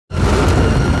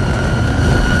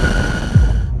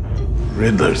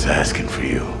Riddler's asking for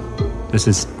you. This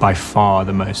is by far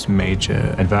the most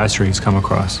major adversary he's come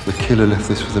across. The killer left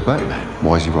this for the Batman.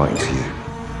 Why is he writing to you?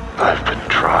 I've been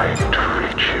trying to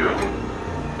reach you.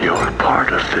 You're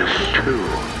part of this too.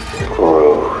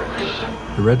 Bruce.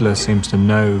 The Riddler seems to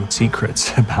know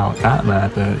secrets about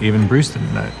Batman that even Bruce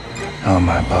didn't know. How am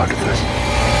I part of this?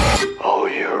 Oh,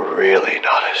 you're really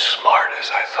not as smart as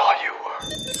I thought you were.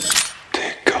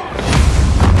 Dear God.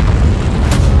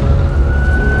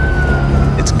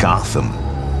 It's Gotham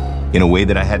in a way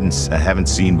that I haven't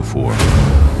seen before.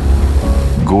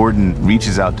 Gordon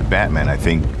reaches out to Batman, I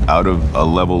think, out of a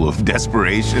level of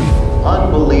desperation.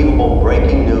 Unbelievable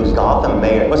breaking news. Gotham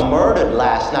mayor was murdered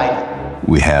last night.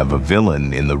 We have a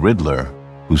villain in the Riddler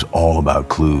who's all about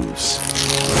clues.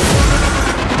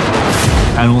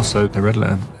 And also, the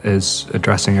Riddler is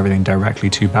addressing everything directly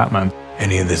to Batman.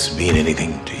 Any of this mean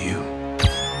anything to you?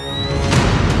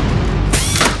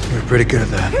 You're pretty good at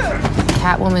that.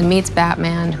 Catwoman meets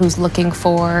Batman, who's looking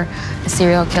for a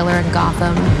serial killer in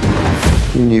Gotham.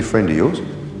 You a new friend of yours?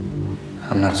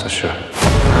 I'm not so sure.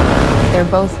 They're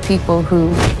both people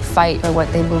who fight for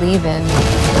what they believe in.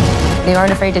 They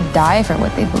aren't afraid to die for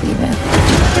what they believe in.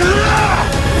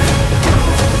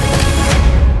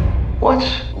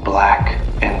 What's black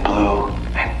and blue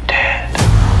and dead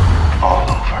all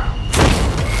over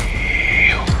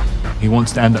you? He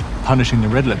wants to end up punishing the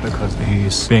Riddler because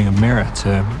he's being a mirror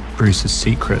to Bruce's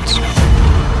secrets.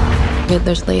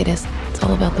 Riddler's latest. It's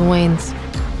all about the Waynes.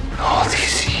 All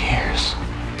these years,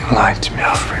 you lied to me,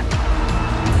 Alfred.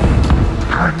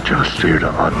 I'm just here to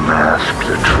unmask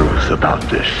the truth about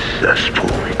this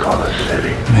cesspool we call a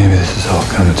city. Maybe this is all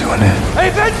coming to an end. Hey,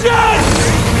 Vincent!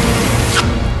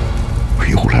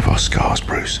 We all have our scars,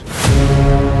 Bruce.